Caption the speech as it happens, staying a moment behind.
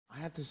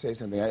have to say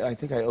something. I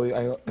think I owe you.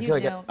 I feel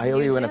do. like I owe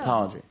you an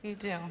apology. You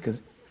do.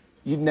 Because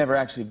you've never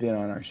actually been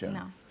on our show.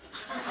 No.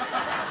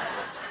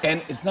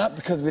 And it's not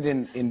because we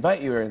didn't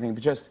invite you or anything,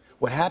 but just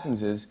what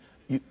happens is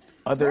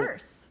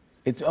Worse.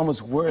 It's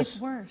almost worse.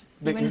 It's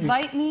worse. You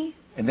invite me,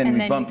 and then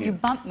we bump you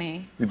bump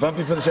me. We bump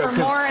you for the show. For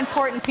more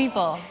important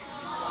people.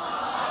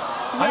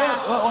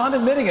 Yeah. I'm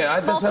admitting it.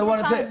 That's what I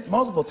want to say. Times.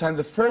 Multiple times.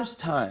 The first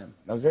time,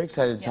 I was very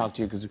excited to talk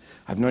to you because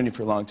I've known you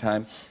for a long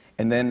time.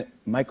 And then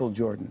Michael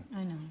Jordan.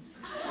 I know.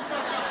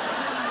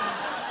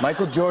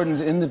 Michael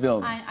Jordan's in the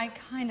building. I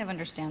kind of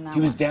understand that.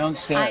 He was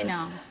downstairs. I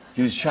know.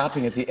 He was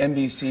shopping at the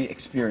NBC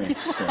Experience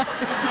store. He's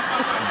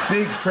a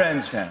big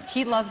Friends fan.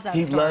 He loves that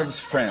store. He loves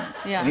Friends.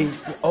 Yeah. And he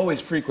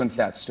always frequents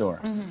that store.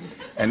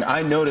 And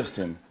I noticed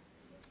him,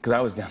 because I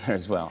was down there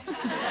as well.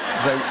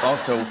 Because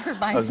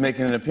I was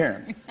making an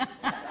appearance.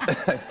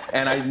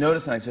 And I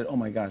noticed and I said, oh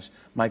my gosh,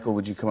 Michael,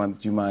 would you come on? Do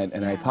you mind?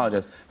 And I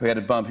apologized. We had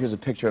a bump. Here's a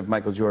picture of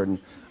Michael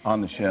Jordan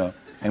on the show.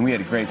 And we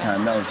had a great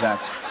time. That was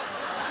back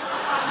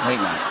late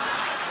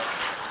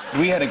night.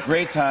 We had a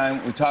great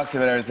time. We talked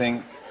about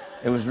everything.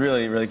 It was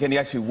really, really good. He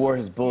actually wore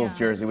his Bulls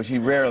jersey, which he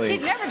rarely... He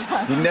never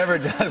does. He never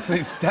does.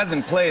 He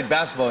hasn't played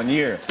basketball in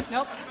years.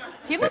 Nope.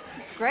 He looks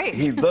great.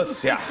 He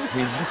looks,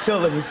 He's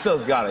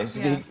still's got it.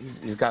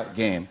 He's got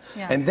game.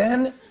 Yeah. And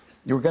then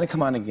you were going to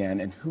come on again,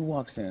 and who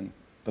walks in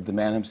but the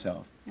man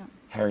himself,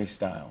 Harry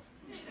Styles.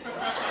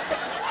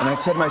 And I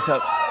said to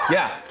myself,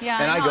 Yeah,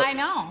 and I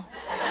know.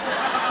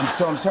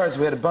 I'm sorry, so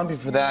we had to bump you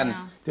for that. And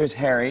there's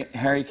Harry.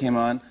 Harry came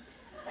on,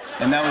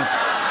 and that was...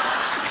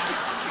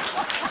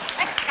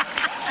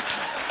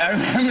 I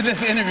remember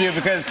this interview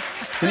because,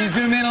 can you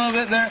zoom in a little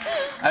bit there?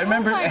 I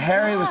remember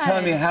Harry was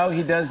telling me how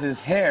he does his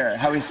hair,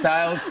 how he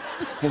styles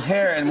his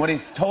hair, and what he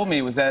told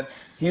me was that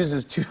he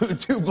uses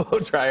two blow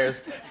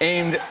dryers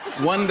aimed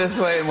one this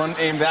way and one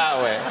aimed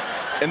that way.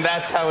 And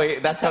that's how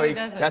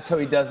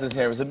he does his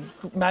hair. It was a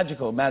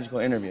magical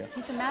interview.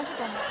 He's a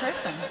magical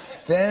person.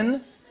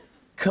 Then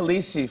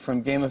Khaleesi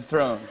from Game of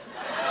Thrones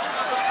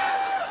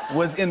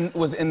was in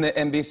the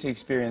NBC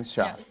Experience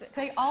shop. Yeah,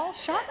 they all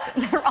shopped.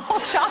 They're all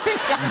shopping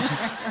down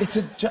there.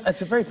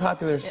 It's a very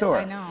popular store.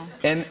 I know.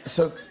 And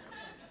so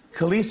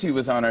Khaleesi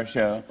was on our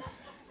show,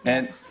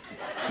 and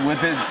with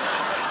the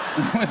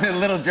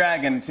little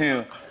dragon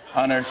too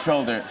on her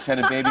shoulder. She had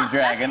a baby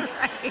dragon.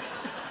 That's right.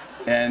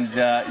 And and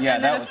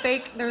that then was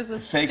there was a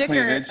fake sticker,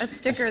 cleavage, a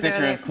sticker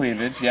there. Of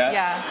cleavage, yeah.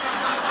 Yeah.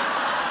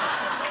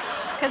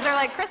 Because they're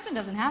like, Kristen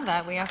doesn't have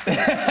that. We have to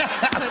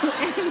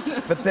put in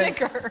the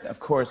sticker. Then, of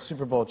course,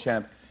 Super Bowl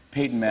champ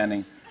Peyton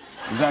Manning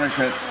was on her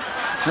show,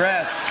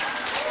 dressed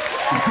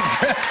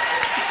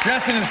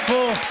in his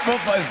full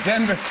football,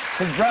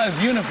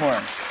 his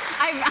uniform.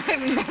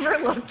 I've never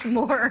looked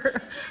more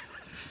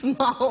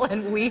small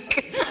and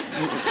weak.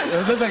 You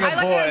look like a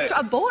boy. I look like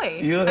a boy.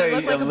 You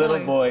look like a little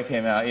boy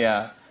came out,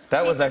 yeah.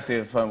 That was actually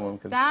a fun one.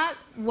 That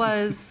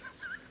was,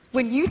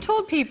 when you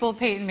told people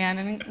Peyton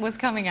Manning was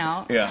coming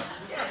out,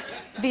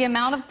 the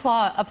amount of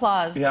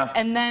applause,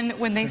 and then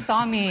when they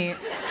saw me,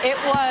 it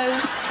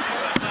was...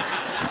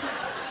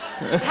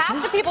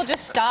 Half the people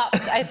just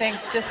stopped, I think,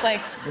 just like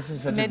this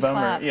is such a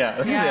bummer.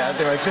 Yeah,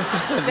 they're like, this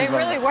is such a bummer. They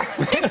really were.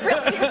 They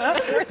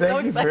were so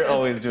Thank you for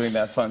always doing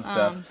that fun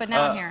stuff. But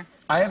now I'm here.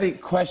 I have a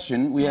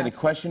question. We had a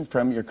question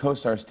from your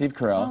co-star, Steve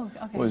Carell,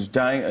 was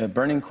a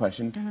burning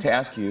question to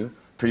ask you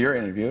for your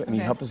interview, and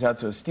he helped us out.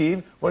 So,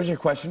 Steve, what is your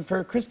question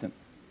for Kristen?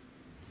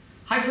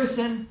 Hi,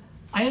 Kristen.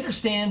 I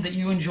understand that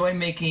you enjoy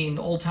making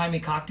old-timey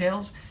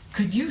cocktails.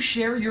 Could you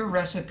share your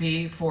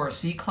recipe for a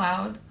sea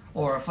cloud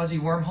or a fuzzy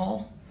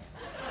wormhole?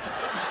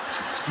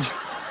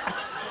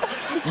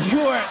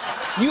 You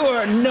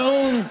are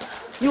known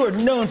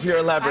for your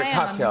elaborate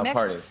cocktail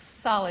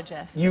parties.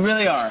 Mixologist. You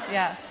really are.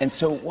 Yes. And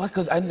so what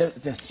goes?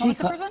 The sea what was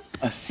the first one?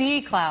 A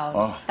sea cloud.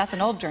 Oh. That's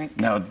an old drink.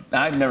 No,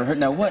 I've never heard.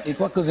 Now what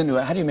goes into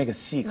it? How do you make a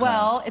sea cloud?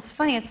 Well, it's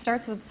funny. It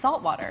starts with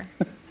salt water.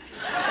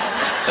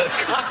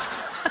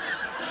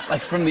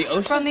 Like from the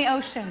ocean? From the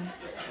ocean.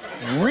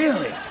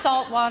 Really?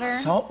 Salt water.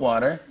 Salt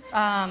water.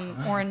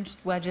 Orange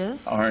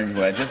wedges. Orange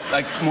wedges.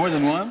 Like more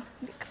than one?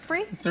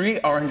 Three. 3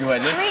 orange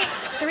wedges.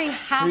 Three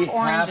half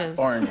oranges. Half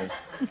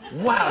oranges.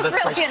 Wow,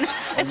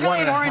 it's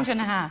really an orange and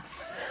a half.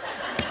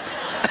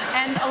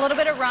 And a little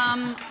bit of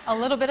rum, a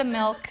little bit of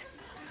milk.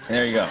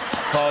 There you go.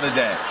 Call it a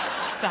day.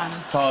 Done.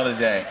 Call it a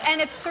day. And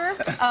it's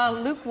served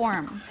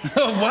lukewarm. It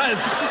was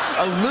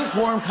a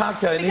lukewarm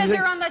cocktail. Because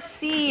they're on the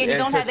sea and they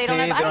don't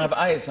have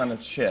ice on the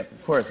ship.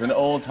 Of course, an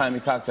old-timey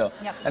cocktail.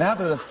 Yep. And how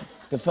about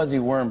the fuzzy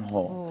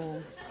wormhole?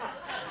 Ooh.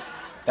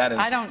 That is.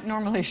 I don't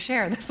normally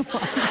share this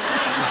one.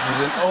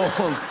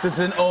 This is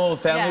an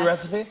old family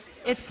recipe?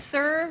 It's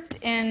served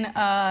in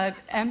an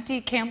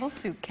empty Campbell's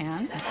soup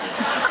can.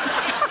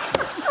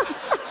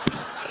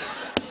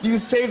 Do you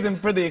save them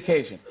for the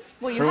occasion?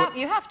 Well,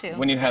 you have to.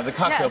 When you have the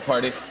cocktail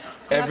party,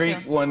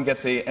 everyone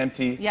gets an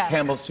empty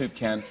Campbell's soup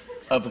can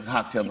of a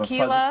cocktail.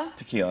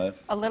 Tequila.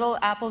 A little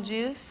apple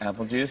juice.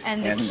 Apple juice.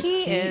 And the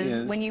key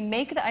is when you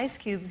make the ice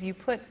cubes, you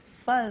put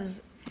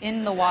fuzz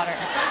in the water.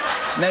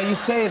 Now, you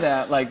say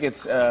that like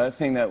it's a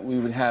thing that we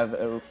would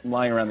have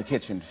lying around the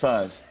kitchen,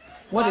 fuzz.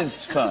 What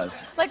is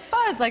fuzz? Like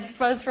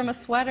fuzz from a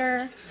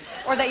sweater,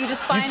 or that you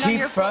just find you keep on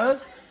your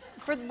fuzz?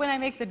 For when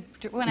I'm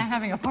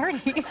having a party.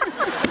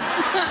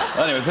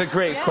 Well, anyway, it's a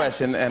great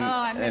question, and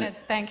I'm gonna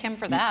thank him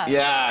for that.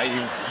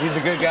 Yeah, he's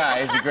a good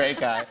guy. He's a great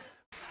guy.